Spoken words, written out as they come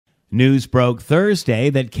News broke Thursday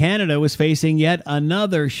that Canada was facing yet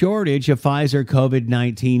another shortage of Pfizer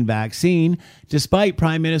COVID-19 vaccine, despite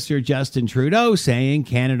Prime Minister Justin Trudeau saying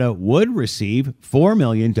Canada would receive 4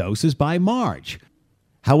 million doses by March.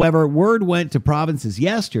 However, word went to provinces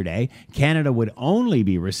yesterday Canada would only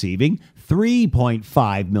be receiving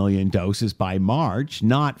 3.5 million doses by March,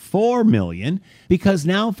 not 4 million, because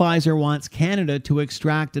now Pfizer wants Canada to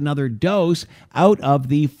extract another dose out of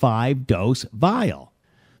the 5-dose vial.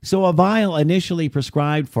 So a vial initially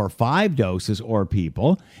prescribed for 5 doses or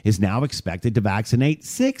people is now expected to vaccinate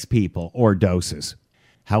 6 people or doses.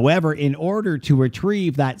 However, in order to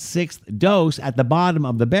retrieve that 6th dose at the bottom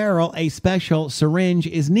of the barrel, a special syringe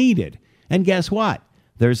is needed. And guess what?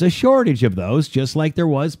 There's a shortage of those, just like there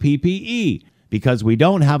was PPE, because we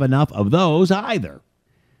don't have enough of those either.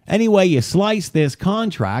 Anyway, you slice this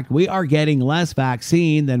contract, we are getting less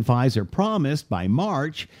vaccine than Pfizer promised by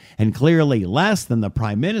March, and clearly less than the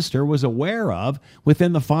Prime Minister was aware of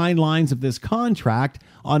within the fine lines of this contract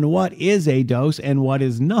on what is a dose and what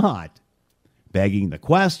is not. Begging the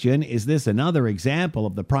question, is this another example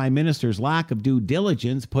of the Prime Minister's lack of due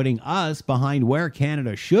diligence putting us behind where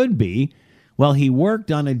Canada should be while he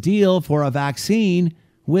worked on a deal for a vaccine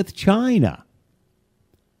with China?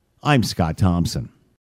 I'm Scott Thompson.